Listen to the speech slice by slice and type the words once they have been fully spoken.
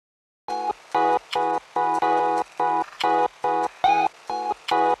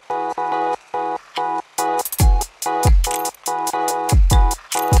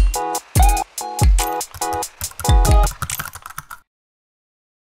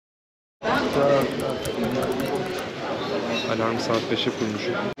Alarm saat 5'e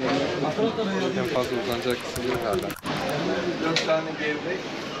kurmuşum. En fazla uzanacak kısım yok herhalde. 4 tane gevrek.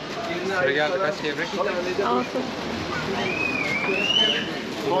 Sıra geldi, kaç gevrek? 6.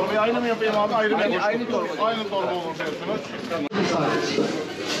 Torbayı aynı mı yapayım abi? Ayrı mı? Aynı torba. Aynı torba olur diyorsunuz.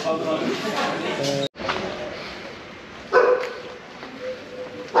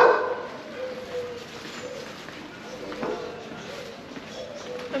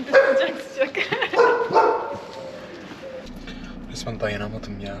 Hadi sıcak sıcak. Resmen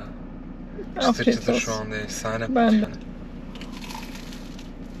dayanamadım ya. Çıtır Afiyet çıtır olsun. şu anda efsane. Ben de.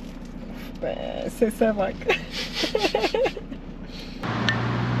 Be, sese bak.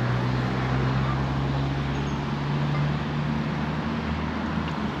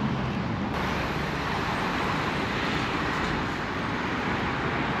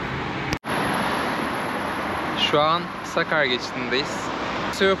 Şu an Sakar geçidindeyiz.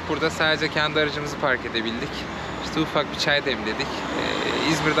 Kimse yok burada, sadece kendi aracımızı park edebildik. İşte ufak bir çay demledik.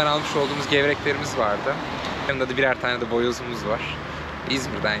 İzmir'den almış olduğumuz gevreklerimiz vardı. Yanında da birer tane de boyozumuz var.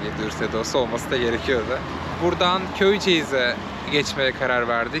 İzmir'den geliyoruz ne de olsa, olması da gerekiyordu. Buradan KÖYCEİZ'e geçmeye karar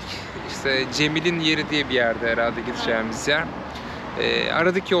verdik. İşte Cemil'in Yeri diye bir yerde herhalde gideceğimiz yer.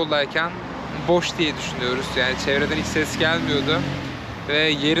 Aradık yoldayken boş diye düşünüyoruz. Yani çevreden hiç ses gelmiyordu. Ve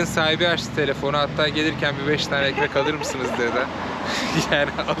yerin sahibi açtı telefonu. Hatta gelirken bir 5 tane ekmek alır mısınız dedi. Yani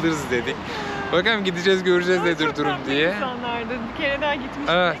alırız dedik. Bakalım gideceğiz, göreceğiz nedir durum diye. İnsanlardı. Bir kere daha gitmiştik.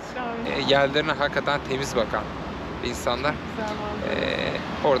 Evet. Yerlerine hakikaten temiz bakan insanlar.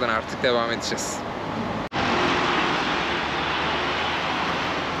 Oradan artık devam edeceğiz.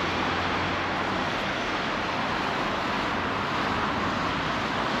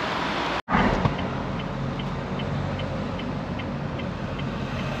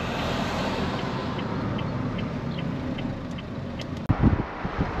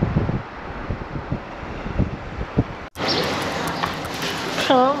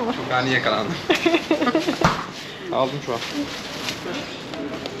 Tamam mı? Ben yakalandım. Aldım şu an.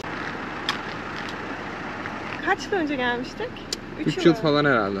 Kaç yıl önce gelmiştik? 3 yıl falan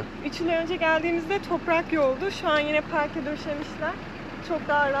herhalde. 3 yıl önce geldiğimizde toprak yoldu. Şu an yine parke döşemişler. Çok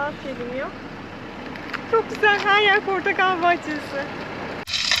daha rahat geliniyor. Çok güzel, her yer portakal bahçesi.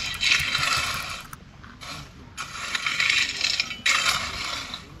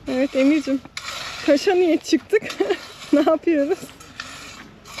 Evet Emir'cim, Kaş'a niye çıktık? Ne yapıyoruz?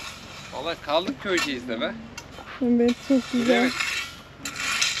 Vallahi kaldık KÖYCEİZ'de be. Evet, çok güzel. Evet.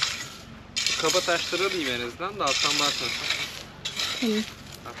 Şu kaba taşları alayım en azından da alttan bakmasın. Tamam.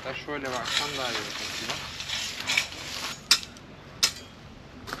 Hatta şöyle baksan daha iyi olacak.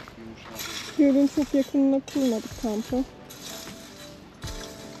 Gölün çok yakınına kurmadık kampı.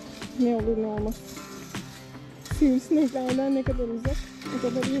 Ne olur ne olmaz. Sivrisineklerden ne kadar uzak, o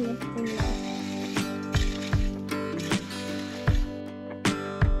kadar iyi mi?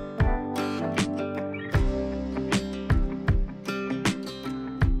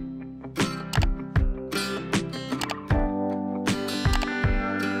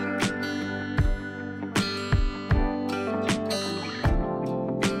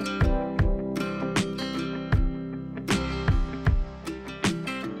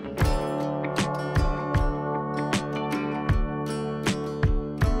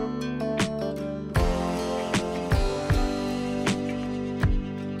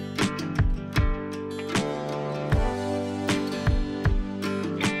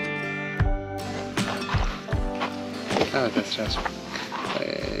 Evet Esra'cığım.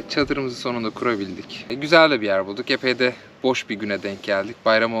 Çadırımızı sonunda kurabildik. Güzel de bir yer bulduk. Epey de boş bir güne denk geldik.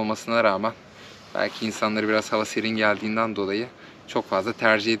 Bayram olmasına rağmen belki insanları biraz hava serin geldiğinden dolayı çok fazla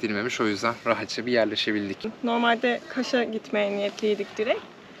tercih edilmemiş. O yüzden rahatça bir yerleşebildik. Normalde Kaş'a gitmeye niyetliydik direkt.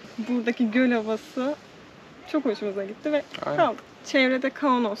 Buradaki göl havası çok hoşumuza gitti ve Aynen. kaldık. Çevrede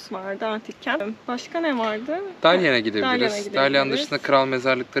KAUNOS vardı antikken. Başka ne vardı? Dalyan'a gidebiliriz. Dalyan dışında kral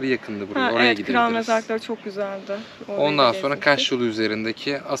mezarlıkları yakındı buraya. Oraya evet, gidebiliriz. kral mezarlıkları çok güzeldi. Orayı Ondan da sonra gezmiştik. Kaş yolu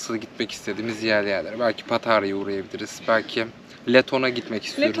üzerindeki asıl gitmek istediğimiz yerlere. Belki Patara'ya uğrayabiliriz. Belki Leton'a gitmek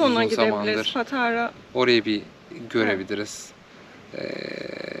istiyoruz Leton'a uzun gidebiliriz. zamandır. Patara. Orayı bir görebiliriz.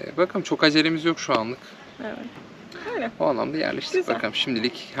 Bakalım, çok acelemiz yok şu anlık. Evet. Öyle. O anlamda yerleştik. Güzel. Bakalım,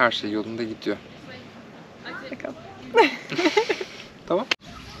 şimdilik her şey yolunda gidiyor. Bakalım. Tamam.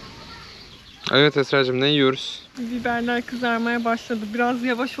 Evet Esra'cığım, ne yiyoruz? Biberler kızarmaya başladı. Biraz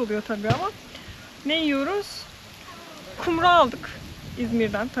yavaş oluyor tabii ama. Ne yiyoruz? Kumru aldık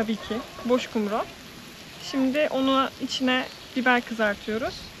İzmir'den tabii ki. Boş kumru. Şimdi onu içine biber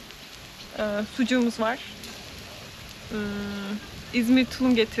kızartıyoruz. Sucuğumuz var. İzmir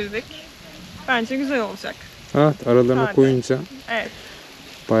tulum getirdik. Bence güzel olacak. Evet, aralarına Sade. koyunca Evet.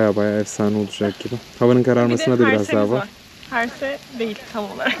 Baya efsane olacak gibi. Havanın kararmasına da biraz daha var. Herse değil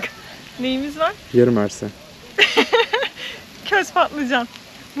tam olarak. Neyimiz var? Yarım herse. Köz patlıcan.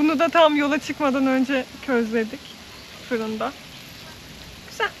 Bunu da tam yola çıkmadan önce közledik fırında.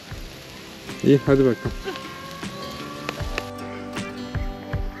 Güzel. İyi hadi bakalım.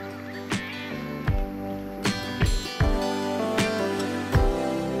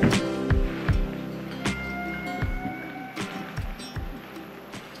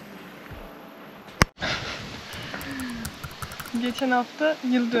 Geçen hafta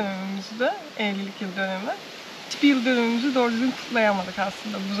yıl dönümümüzdü, evlilik yıl dönümü. Hiçbir yıl dönümümüzü doğru düzgün kutlayamadık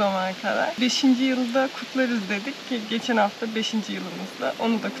aslında bu zamana kadar. 5. yılda kutlarız dedik ki geçen hafta 5. yılımızda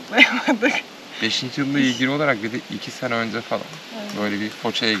onu da kutlayamadık. 5. yılla ilgili olarak bir de 2 sene önce falan böyle bir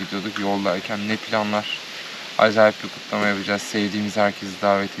Foça'ya gidiyorduk yoldayken ne planlar. Acayip bir kutlama yapacağız. Sevdiğimiz herkesi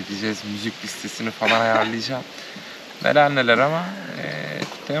davet edeceğiz. Müzik listesini falan ayarlayacağım. Neler ama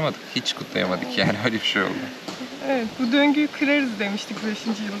kutlayamadık. Hiç kutlayamadık yani öyle bir şey oldu. Evet, bu döngüyü kırarız demiştik 5.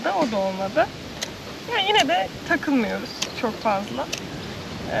 yılda, o da olmadı. Yani yine de takılmıyoruz çok fazla.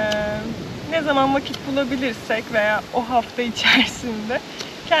 Ne zaman vakit bulabilirsek veya o hafta içerisinde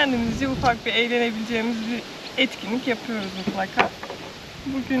kendimizce ufak bir eğlenebileceğimiz bir etkinlik yapıyoruz mutlaka.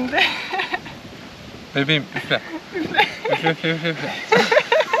 Bugün de... Bebeğim üfle. Üfle.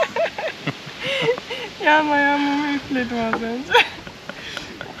 Yanma üfledim az önce.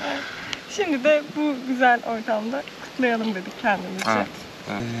 Şimdi de bu güzel ortamda kutlayalım dedik kendimizce. Evet.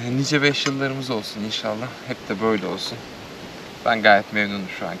 Nice 5 yıllarımız olsun inşallah. Hep de böyle olsun. Ben gayet memnunum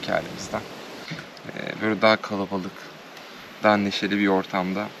şu anki halimizden. Böyle daha kalabalık, daha neşeli bir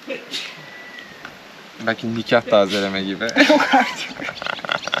ortamda. Belki nikah tazeleme gibi. Yok artık.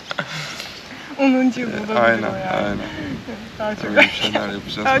 10. yıl olabilir aynen, o yani. Aynen. Daha çok öyle bir şeyler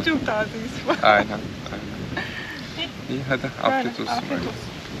yapacağız. Daha çok tazeyiz falan. Aynen. İyi hadi afiyet olsun. Afiyet olsun.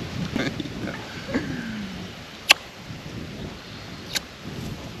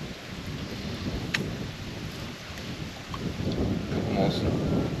 Olsun.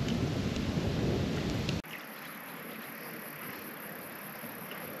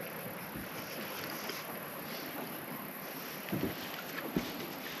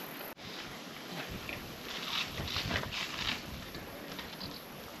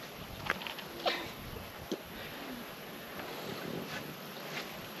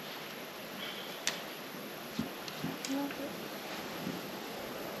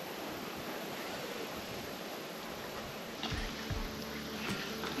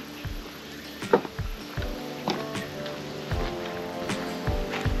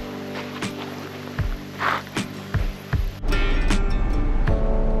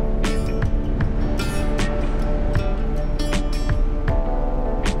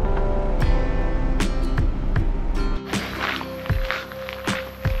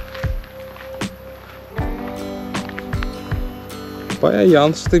 Bayağı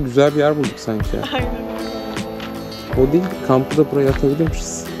yanlışlıkla güzel bir yer bulduk sanki. Aynen öyle. O değil, kampı da buraya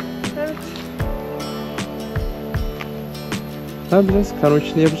atabilirmişiz. Evet. Ne yapacağız? Kano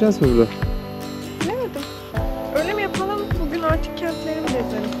işini yapacağız mı burada? Bilemedim. Öyle mi yapalım? Bugün antik kentleri mi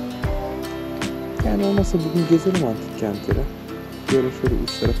gezelim? Yani olmazsa bugün gezelim antik kentleri. Yarın şöyle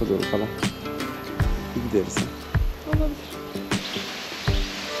uç tarafa doğru falan. Bir gideriz. Olabilir.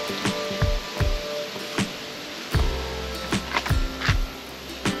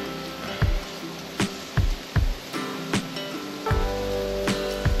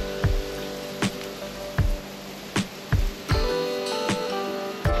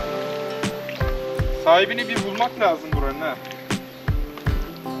 Sahibini bir bulmak lazım buranın ha.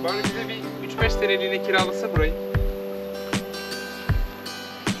 Böyle bize bir 3-5 seneliğine kiralasa burayı.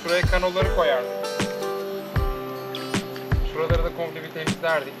 Şuraya kanoları koyardık. Şuraları da komple bir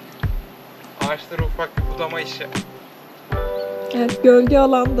temizlerdik. Ağaçları ufak bir budama işi. Evet, gölge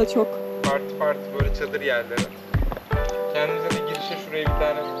alanı da çok. Parti böyle çadır yerleri. Kendimize de girişe şuraya bir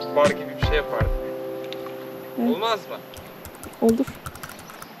tane bar gibi bir şey yapardık. Evet. Olmaz mı? Olur.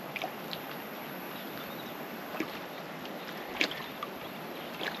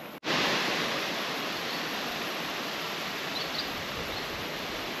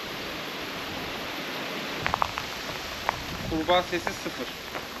 Kurbağa sesi 0.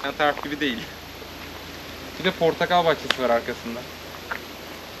 Yan taraf gibi değil. Bir de portakal bahçesi var arkasında.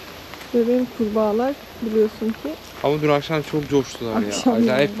 Bebeğim kurbağalar biliyorsun ki. Ama dün akşam çok coştular Akşam ya.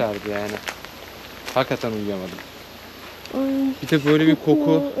 Acayip yani. derdi yani. Hakikaten uyuyamadım. Ay, Bir de böyle bir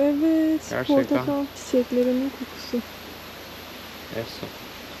koku. Evet. Gerçekten. Portakal çiçeklerinin kokusu. Efsun.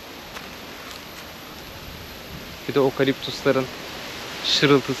 Bir de okaliptusların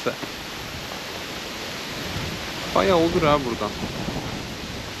şırıltısı. Bayağı olur ha buradan.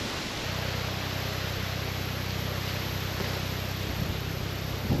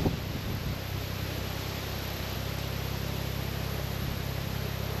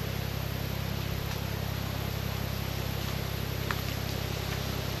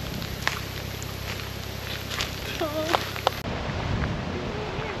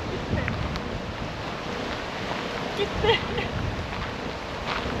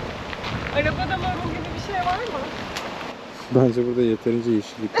 mı? Bence burada yeterince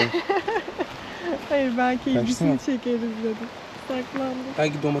yeşillik var. Hayır, belki Kaçsana. ilgisini çekeriz dedim. Saklandık.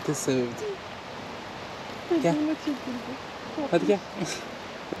 Belki domates sevebilir. Gel. Kızına çekildi. Hadi gel.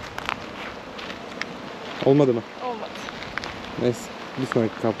 Olmadı mı? Olmadı. Neyse. Bir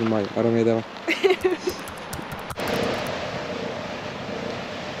sonraki kaplumbağayı aramaya devam.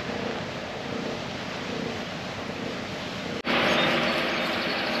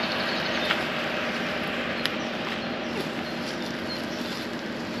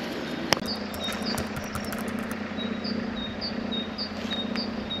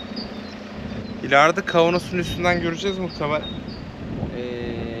 İleride KAUNOS'un üstünden göreceğiz muhtemelen.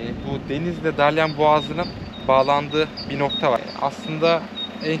 Bu denizle Dalyan Boğazı'nın bağlandığı bir nokta var. Aslında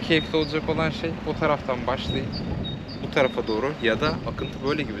en keyifli olacak olan şey o taraftan başlayıp bu tarafa doğru ya da akıntı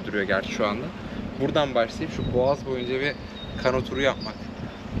böyle gibi duruyor gerçi şu anda. Buradan başlayıp şu boğaz boyunca bir kano turu yapmak.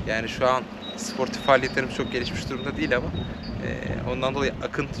 Yani şu an sportif faaliyetlerimiz çok gelişmiş durumda değil ama ondan dolayı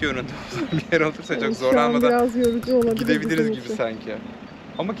akıntı yönünde bir yer olursa çok zorlanmadan biraz yorucu olabilir gidebiliriz bizim gibi için. sanki.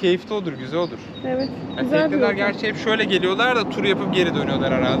 Ama keyifli olur, güzel olur. Evet, Yani güzel bir tekneler ortam. gerçi hep şöyle geliyorlar da tur yapıp geri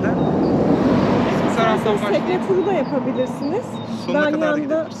dönüyorlar herhalde. Biz bu taraftan Tekne başlayıp turu da yapabilirsiniz. sonuna kadar da Dalyan'da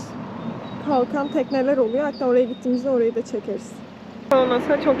gidebiliriz. kalkan tekneler oluyor. Hatta oraya gittiğimizde orayı da çekeriz.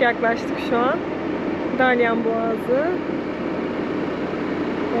 KAUNOS'a çok yaklaştık şu an. Dalyan Boğazı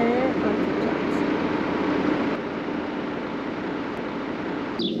ve hatırlatacak.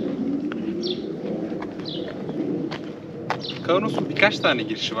 KAUNOS'un birkaç tane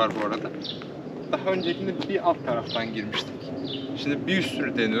girişi var bu arada. Daha öncekinde bir alt taraftan girmiştik. Şimdi bir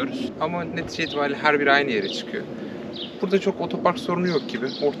üstünü deniyoruz ama netice itibariyle her biri aynı yere çıkıyor. Burada çok otopark sorunu yok gibi.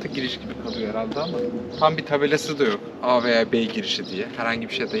 Orta giriş gibi kalıyor herhalde ama tam bir tabelası da yok. A veya B girişi diye. Herhangi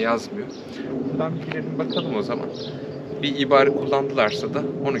bir şey de yazmıyor. Buradan bir girelim bakalım o zaman. Bir ibare kullandılarsa da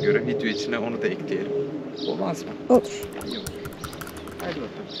ona göre video içine onu da ekleyelim. Olmaz mı? Olur. Haydi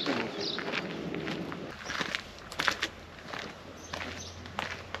bakalım.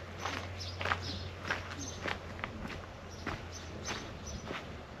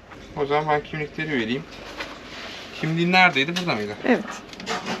 O zaman ben kimlikleri vereyim. Kimliğin neredeydi? Burada mıydı? Evet.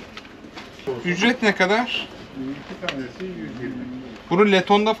 Ücret ne kadar? İki tanesi 120. Bunu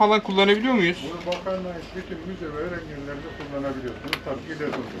Leton'da falan kullanabiliyor muyuz? Bunu bakanlığa bütün müze ve öğrencilerde kullanabiliyorsunuz. Tabii ki de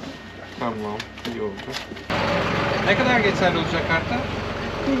kullanıyorsunuz. Tamam, iyi oldu. Ne kadar geçerli olacak karta?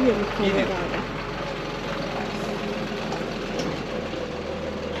 Bir yıllık İyi. galiba.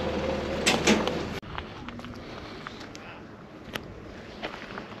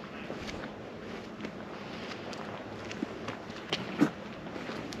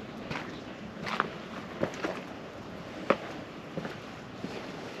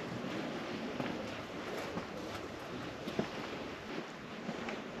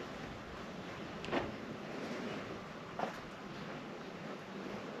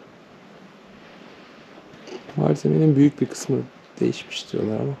 Malzemenin büyük bir kısmı değişmiş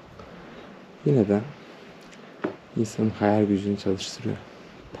diyorlar ama yine de insanın hayal gücünü çalıştırıyor.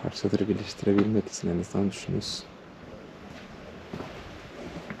 Parçaları birleştirebilmek için en azından düşünüyorsun.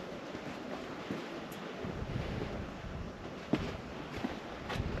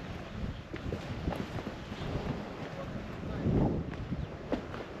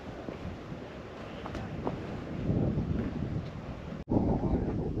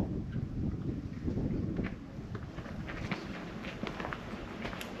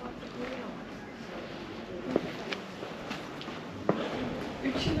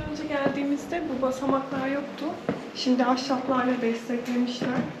 Geldiğimizde bu basamaklar yoktu. Şimdi ahşaplarla desteklemişler.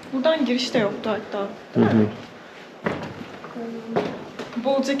 Buradan giriş de yoktu hatta.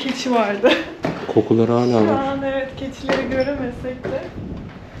 Bolca keçi vardı. Kokuları hala Şu var. an evet, keçileri göremesek de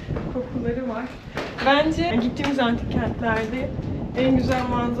kokuları var. Bence gittiğimiz antik kentlerde en güzel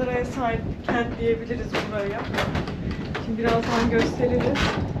manzaraya sahip kent diyebiliriz buraya. Şimdi birazdan gösteririz.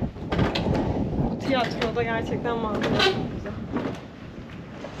 Bu tiyatroda gerçekten manzara çok güzel.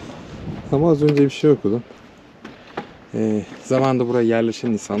 Ama az önce bir şey okudum. Zamanında buraya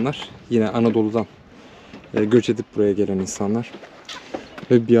yerleşen insanlar yine Anadolu'dan göç edip buraya gelen insanlar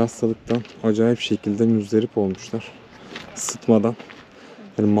ve bir hastalıktan acayip şekilde müzdarip olmuşlar. Sıtmadan.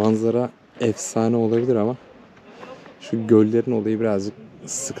 Yani manzara efsane olabilir ama şu göllerin olayı birazcık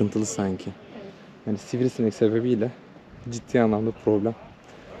sıkıntılı sanki. Yani sivrisinek sebebiyle ciddi anlamda problem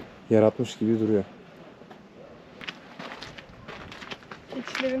yaratmış gibi duruyor.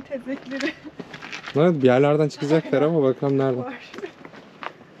 Keçilerin tezekleri Evet, bir yerlerden çıkacaklar ama bakalım nereden. var.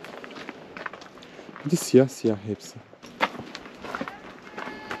 Bir de siyah siyah hepsi.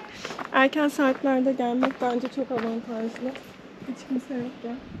 Erken saatlerde gelmek bence çok avantajlı. Hiç kimse yok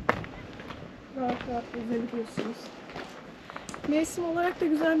ya. rahat rahat gezebiliyorsunuz. Mevsim olarak da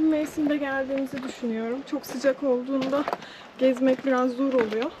güzel bir mevsimde geldiğimizi düşünüyorum. Çok sıcak olduğunda gezmek biraz zor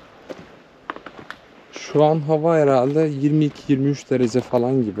oluyor. Şu an hava herhalde 22-23 derece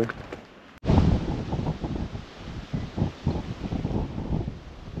falan gibi.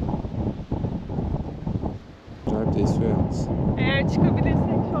 Acayip de esiyor yalnız. Eğer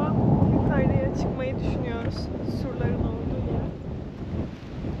çıkabilirsek şu an yukarıya çıkmayı düşünüyoruz. Surların olduğu yer.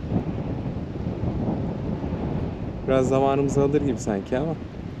 Biraz zamanımızı alır gibi sanki ama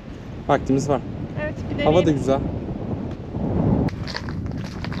vaktimiz var. Evet, bir deneyelim. Hava da güzel.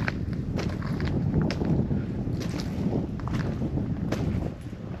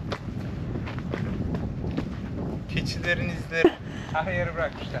 Keçilerin izleri her yeri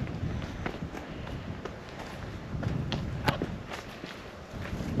bırakmışlar.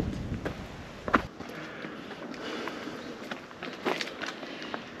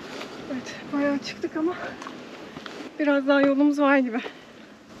 Evet, bayağı çıktık ama biraz daha yolumuz var gibi.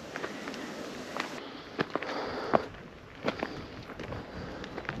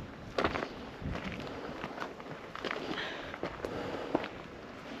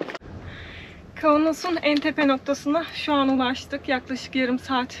 KAUNOS'un en tepe noktasına şu an ulaştık. Yaklaşık yarım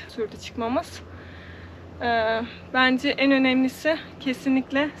saat sürdü çıkmamız. Bence en önemlisi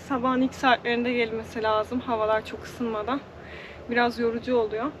kesinlikle sabahın ilk saatlerinde gelmesi lazım. Havalar çok ısınmadan. Biraz yorucu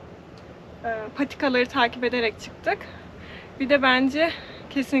oluyor. Patikaları takip ederek çıktık. Bir de bence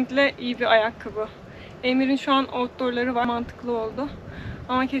kesinlikle iyi bir ayakkabı. Emir'in şu an outdoor'ları var. Mantıklı oldu.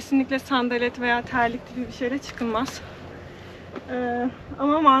 Ama kesinlikle sandalet veya terlik gibi bir şeyle çıkılmaz.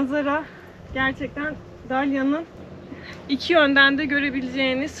 Ama manzara gerçekten Dalyan'ın iki yönden de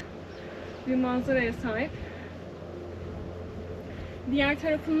görebileceğiniz bir manzaraya sahip. Diğer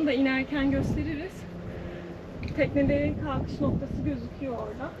tarafını da inerken gösteririz. Teknelerin kalkış noktası gözüküyor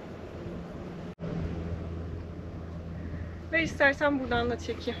orada. Ve istersen buradan da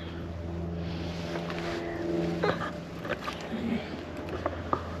çekeyim.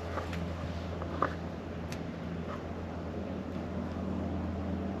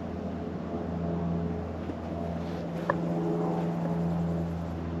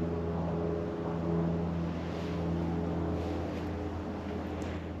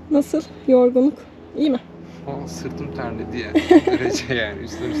 Nasıl? Yorgunluk. İyi mi? O sırtım terledi ya. Derece yani.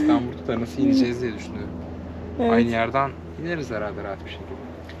 Üstüne İstanbul'da nasıl ineceğiz diye düşünüyorum. Evet. Aynı yerden ineriz herhalde rahat bir şekilde.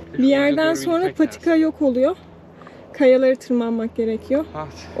 Bir yerden sonra patika yok oluyor. Kayaları tırmanmak gerekiyor.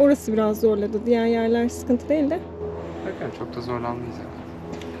 Evet. Orası biraz zorladı. Diğer yerler sıkıntı değil de. Bakın çok da zorlanmayız yani.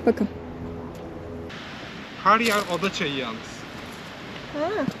 Bakın. Her yer ada çayı yalnız.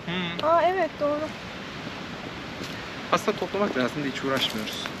 Ha. Aa evet doğru. Aslında toplamak lazım da hiç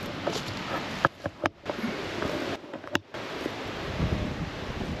uğraşmıyoruz.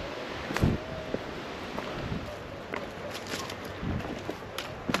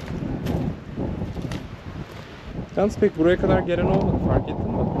 Yalnız pek buraya kadar gelen olmadı, fark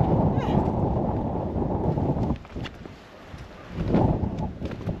ettin mi?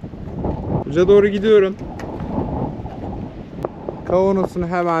 Uca doğru gidiyorum. KAUNOS'un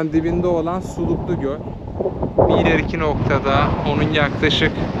hemen dibinde olan Suluklu Göl. Bir ileriki noktada onun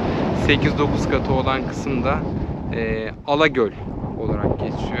yaklaşık 8-9 katı olan kısımda Alagöl olarak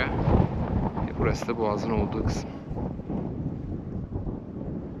geçiyor. Burası da Boğaz'ın olduğu kısım.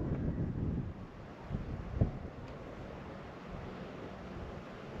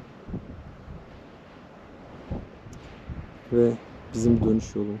 Ve bizim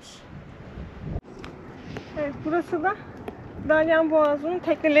dönüş yolumuz. Evet burası da Dalyan Boğazı'nın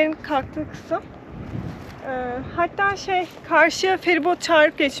teknelerin kalktığı kısım. Hatta karşıya feribot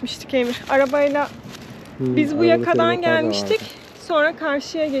çağırıp geçmiştik Emir. Arabayla biz bu yakadan gelmiştik. Sonra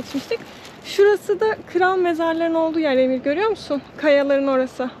karşıya geçmiştik. Şurası da kral mezarlarının olduğu yer Emir, görüyor musun? Kayaların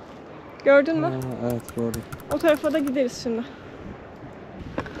orası. Gördün mü? Evet gördüm. O tarafa da gideriz şimdi.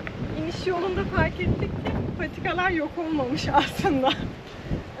 İniş yolunda fark ettik ki patikalar yok olmamış aslında.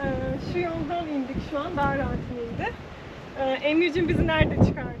 Şu yoldan indik şu an, daha rahat indi. Emir'cim bizi nerede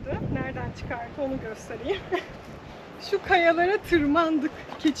çıkardı? Nereden çıkardı onu göstereyim. Şu kayalara tırmandık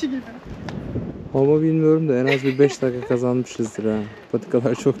keçi gibi. Ama bilmiyorum da en az bir 5 dakika kazanmışızdır ha.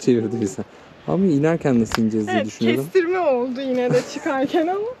 Patikalar çok çevirdi bize. Ama inerken nasıl ineceğiz diye düşünüyordum. Kestirme oldu yine de çıkarken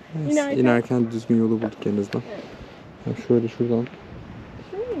ama inerken düzgün yolu bulduk en azından. Evet. Yani şöyle şuradan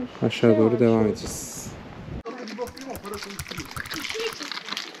aşağı doğru devam edeceğiz.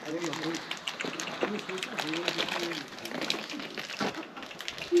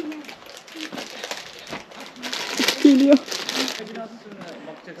 Geliyor.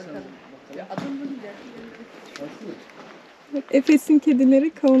 Efes'in kedileri,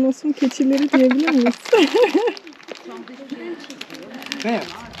 KAUNOS'un keçileri diyebilir miyiz? Ne?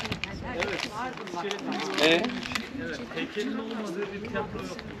 Evet.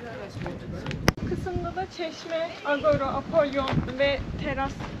 Kısımda da çeşme, agora, apolyon ve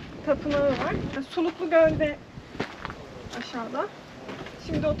teras tapınağı var. Suluklu Göl'de aşağıda.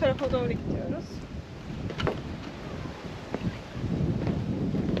 Şimdi o tarafa doğru gidiyoruz.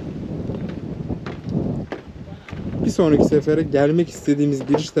 Bir sonraki sefere gelmek istediğimiz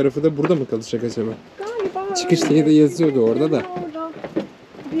giriş tarafı da burada mı kalacak acaba? Galiba Çıkış öyle. diye de yazıyordu orada da. Orada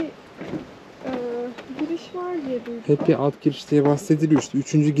bir giriş var diye duydum. Hep bir alt giriş diye bahsediliyor işte.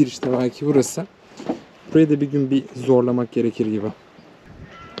 Üçüncü girişte belki burası. Buraya da bir gün bir zorlamak gerekir gibi.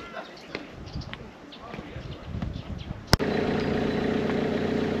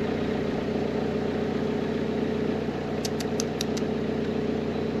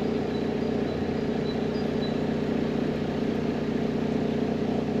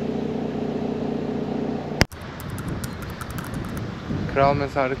 Kral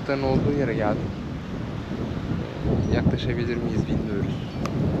mezarlıklarının olduğu yere geldik. Yaklaşabilir miyiz bilmiyoruz.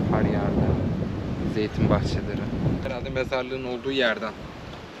 Her yerde. Zeytin bahçeleri. Herhalde mezarlığın olduğu yerden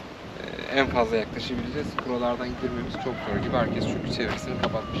en fazla yaklaşabileceğiz. Buralardan girmemiz çok zor gibi. Herkes çünkü çevresini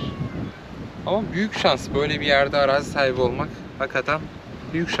kapatmış. Ama büyük şans. Böyle bir yerde arazi sahibi olmak hakikaten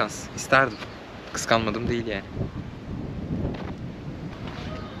büyük şans. İsterdim. Kıskanmadım değil yani.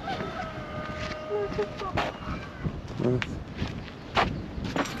 Evet.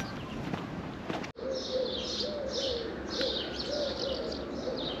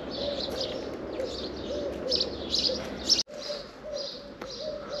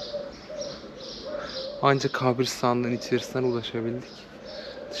 Ancak kabristanlığın içerisinden ulaşabildik.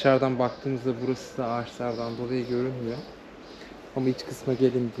 Dışarıdan baktığımızda burası da ağaçlardan dolayı görünmüyor. Ama iç kısma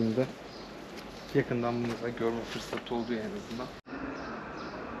gelindiğinde yakından bunu da görme fırsatı oluyor en azından.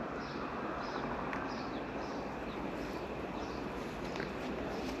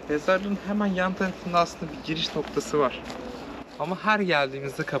 Mezarlığın hemen yan tarafında aslında bir giriş noktası var. Ama her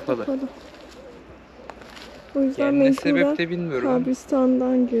geldiğimizde kapalı. O yüzden Yani ne mecburen sebeple bilmiyorum ama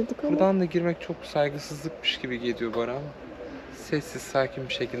kabristandan girdik ama. buradan da girmek çok saygısızlıkmış gibi geliyor bana ama sessiz, sakin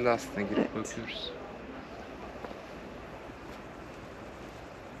bir şekilde aslında girip bakıyoruz.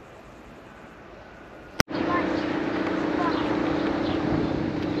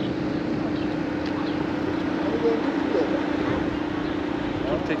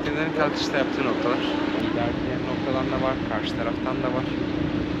 Tur teknelerin kalkışta yaptığı noktalar. İlerleyen noktadan da var, karşı taraftan da var.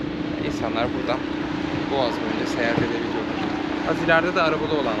 İnsanlar buradan Boğaz boyunca seyahat edebiliyorlar. Az ileride de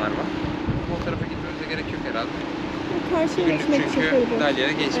arabalı olanlar var. Ama o tarafa gitmemize gerek yok herhalde. Karşıya Günlük geçmek için çünkü feribot.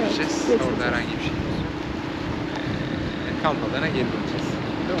 Dalyan'a geçmeyeceğiz. geçeceğiz. Orada herhangi bir şey yok. Kamp alanına geri döneceğiz.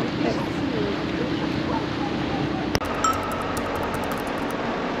 Değil mi? Evet.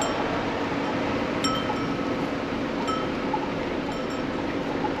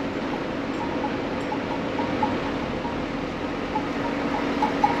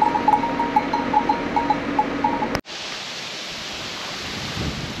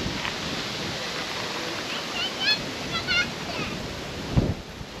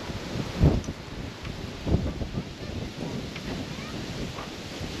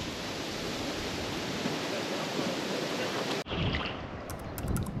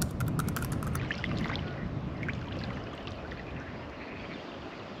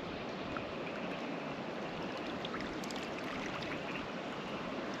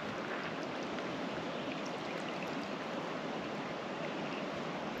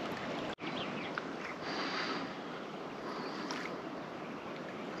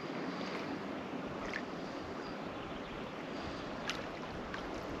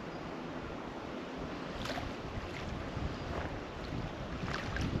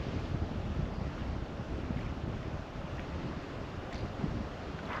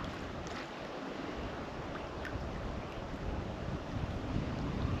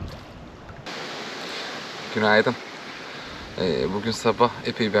 Günaydın. Bugün sabah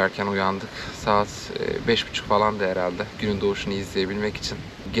epey bir erken uyandık. Saat 5:30 falan da herhalde. Günün doğuşunu izleyebilmek için.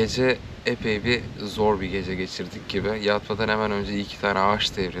 Gece epey bir zor bir gece geçirdik gibi. Yatmadan hemen önce 2 tane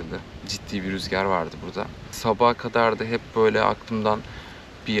ağaç devrildi. Ciddi bir rüzgar vardı burada. Sabaha kadar da hep böyle aklımdan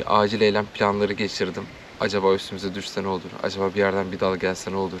bir acil eylem planları geçirdim. Acaba üstümüze düşse ne olur? Acaba bir yerden bir dal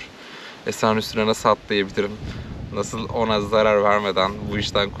gelse ne olur? Esra'nın üstüne nasıl atlayabilirim? Nasıl ona zarar vermeden bu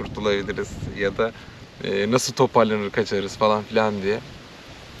işten kurtulabiliriz? Ya da nasıl toparlanır kaçarız falan filan diye.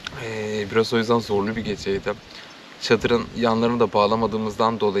 Biraz o yüzden zorlu bir geceydi. Çadırın yanlarını da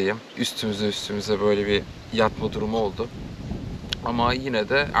bağlamadığımızdan dolayı üstümüze böyle bir yatma durumu oldu. Ama yine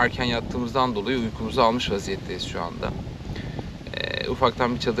de erken yattığımızdan dolayı uykumuzu almış vaziyetteyiz şu anda.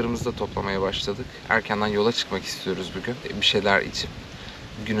 ufaktan bir çadırımızı da toplamaya başladık. Erkenden yola çıkmak istiyoruz bugün. Bir şeyler içip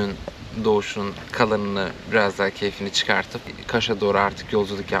günün doğuşunun kalanını biraz daha keyfini çıkartıp Kaş'a doğru artık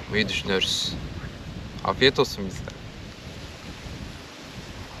yolculuk yapmayı düşünüyoruz. Afiyet olsun bize.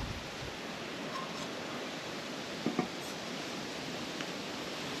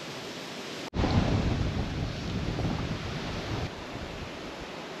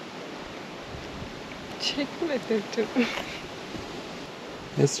 Çekme dedim.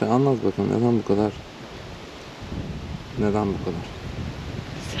 Esra anlat bakalım neden bu kadar? Neden bu kadar?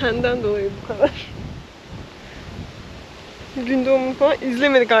 Senden dolayı bu kadar. Gün doğumunu falan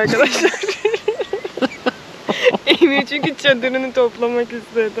izlemedik arkadaşlar. Emir çünkü çadırını toplamak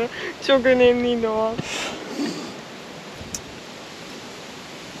istedi. Çok önemliydi o an.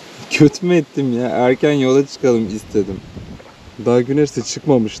 Kötü mü ettim ya? Erken yola çıkalım istedim. Daha güneş de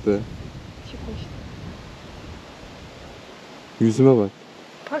çıkmamıştı. Çıkmıştı. Yüzüme bak.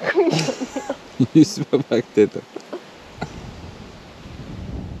 Bakmayacağım. Yüzüme bak dedim.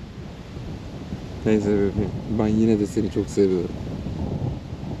 Neyse bebeğim. Ben yine de seni çok seviyorum.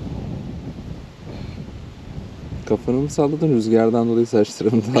 Kafanı mı salladın? Rüzgardan dolayı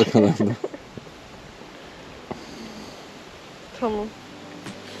saçlarım daha kanardı. Tamam.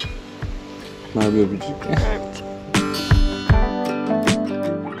 Ne yapıyor öpücük? Evet.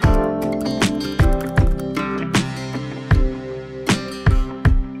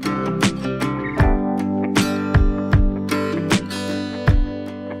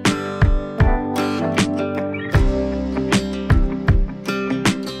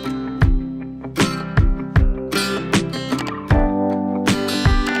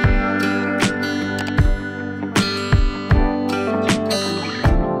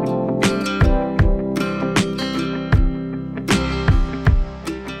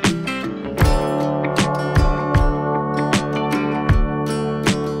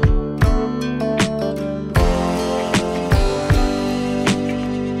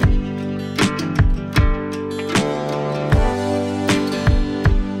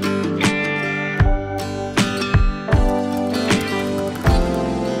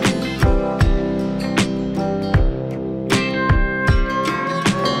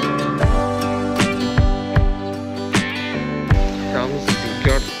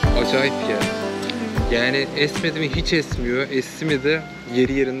 Acayip ya. Yani esmedi mi hiç esmiyor. Esti mi de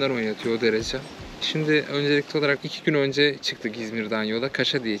yeri yerinden oynatıyor o derece. Şimdi öncelikli olarak 2 gün önce çıktık İzmir'den yola.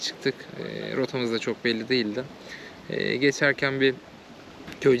 Kaş'a diye çıktık. Rotamız da çok belli değildi. Geçerken bir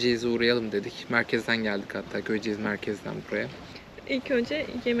KÖYCEİZ'e uğrayalım dedik. Merkezden geldik hatta. KÖYCEİZ merkezden buraya. İlk önce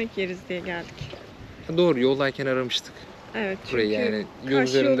yemek yeriz diye geldik. Doğru, yoldayken aramıştık. Evet, Burayı çünkü yani yol Kaş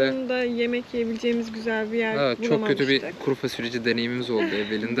üzerinde yolunda yemek yiyebileceğimiz güzel bir yer evet, çok bulamamıştık. kötü bir kuru fasulyeci deneyimimiz oldu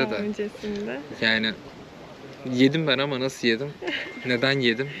evvelinde Daha de. öncesinde. Yani yedim ben ama nasıl yedim? Neden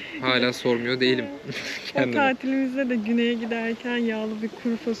yedim? Hala sormuyor değilim. O tatilimizde de güneye giderken yağlı bir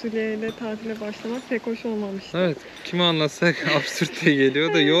kuru fasulyeyle tatile başlamak pek hoş olmamıştı. Evet, kime anlatsak absürt de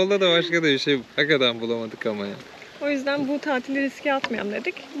geliyor da yolda da başka da bir şey hakikaten bulamadık ama ya. O yüzden bu tatili riske atmayalım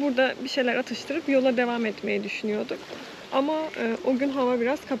dedik. Burada bir şeyler atıştırıp yola devam etmeyi düşünüyorduk. Ama o gün hava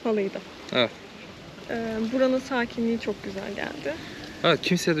biraz kapalıydı. Evet. Buranın sakinliği çok güzel geldi. Evet,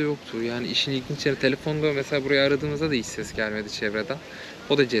 kimse de yoktu. Yani işin ilginç yeri, telefonda mesela burayı aradığımızda da hiç ses gelmedi çevreden.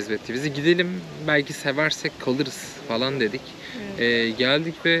 O da cezbetti bizi. Gidelim, belki seversek kalırız falan dedik. Evet.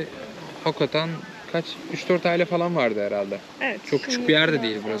 Geldik ve hakikaten kaç? 3-4 aile falan vardı herhalde. Evet. Çok küçük bir yer de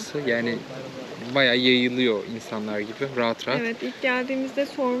değil burası. Yani bayağı yayılıyor insanlar gibi rahat rahat. Evet, ilk geldiğimizde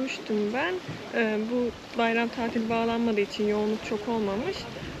sormuştum ben. Bu bayram tatili bağlanmadığı için yoğunluk çok olmamış.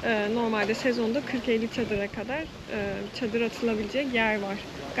 Normalde sezonda 40-50 çadıra kadar çadır atılabilecek yer var.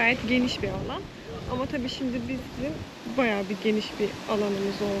 Gayet geniş bir alan. Ama tabii şimdi bizim bayağı bir geniş bir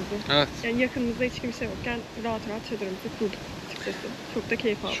alanımız oldu. Evet. Yani yakınımızda hiç kimse yokken rahat rahat çadırımızı kurduk açıkçası. Çok da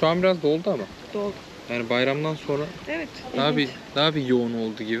keyif aldık. Şu an biraz doldu ama. Doldu. Yani bayramdan sonra Evet. daha bir yoğun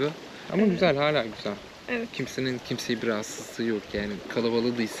oldu gibi. Ama Evet. güzel, hala güzel. Evet. Kimseyi bir rahatsızlığı yok yani,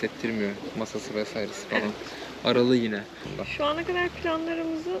 kalabalığı da hissettirmiyor, masası vesairesi falan. Evet. Aralı yine. Şu ana kadar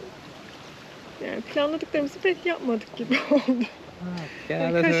planladıklarımızı pek yapmadık gibi oldu.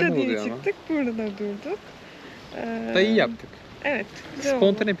 Genelde Kaş'a öyle diye oluyor ama. çıktık, burada durduk. Da iyi yaptık. Evet, güzel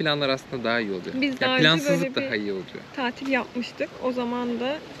Spontane oldu. planlar aslında daha iyi oluyor. Biz daha Yani önce plansızlık böyle daha iyi oluyor. tatil yapmıştık. O zaman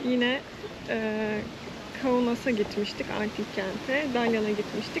da yine KAUNOS'a gitmiştik, antik kente. Dalyan'a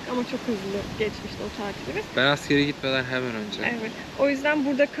gitmiştik ama çok hızlı geçmişti o tatilimiz. Ben askere gitmeden hemen önce. Evet. O yüzden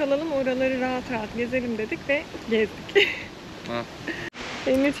burada kalalım, oraları rahat rahat gezelim dedik ve gezdik. Ha.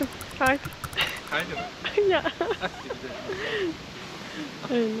 Benim çok fark. Haydi be. Ya.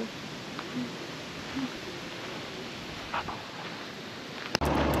 Aynen.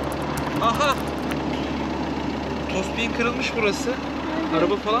 Aha! Tospiğin kırılmış burası.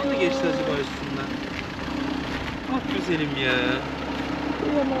 Araba falan mı geçti acaba üstünden? Ah güzelim ya.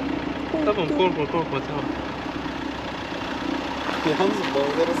 Tamam korkma tamam. Yalnız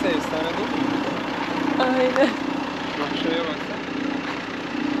manzarası efsane değil mi? Aynen. Bak şuraya bak sen.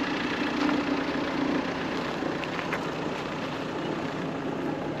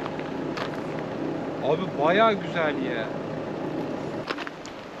 Abi bayağı güzel ya.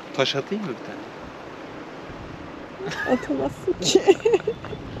 Taş atayım mı bir tane? Atamazsın ki.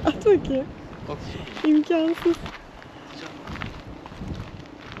 At bakayım. At. İmkansız.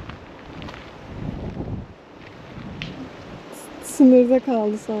 Sınırda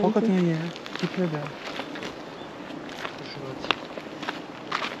kaldı sanki. Hakikaten ya. Gitme be. Şunu at.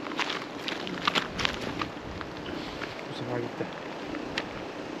 Bu sefer gitti.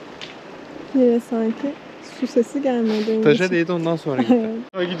 Yine sanki su sesi gelmedi. Taşa değdi ondan sonra gitti.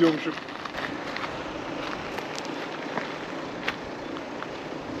 Ha gidiyormuşum.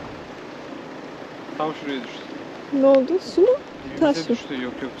 Tam şuraya düştü. Ne oldu? Su mu? Taş Dibimize mı? düştü.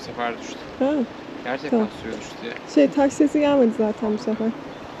 Yok bu sefer düştü. Ha. Gerçekten Tamam. suya düştü ya. Taş sesi gelmedi zaten bu sefer.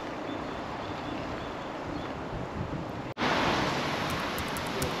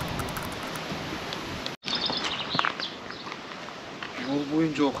 Yol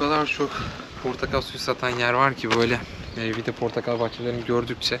boyunca o kadar çok portakal suyu satan yer var ki böyle. Bir de portakal bahçelerini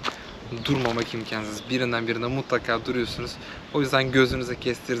gördükçe durmamak imkansız. Birinden birine mutlaka duruyorsunuz. O yüzden gözünüze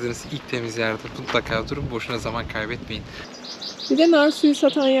kestirdiğiniz ilk temiz yerde mutlaka durun. Boşuna zaman kaybetmeyin. Bir de nar suyu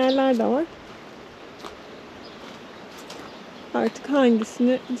satan yerler de var. Artık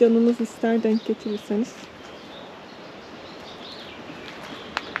hangisini canınız ister denk getirirseniz.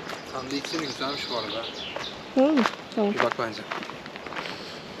 Sandviçleri güzelmiş bu arada. Tamam mı? Tamam. Bir bak bence.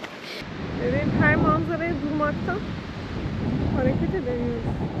 Evet, her manzaraya durmaktan hareket edemiyoruz.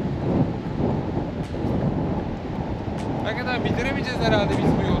 Hakikaten bitiremeyeceğiz herhalde biz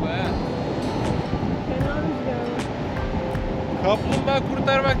bu yolu ha. Fena rüzgar var. Kaplumbağa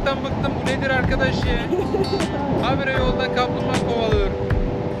kurtarmaktan bıktım. Bu nedir arkadaş ya? Habire yolda kaplumbağa kovalıyor.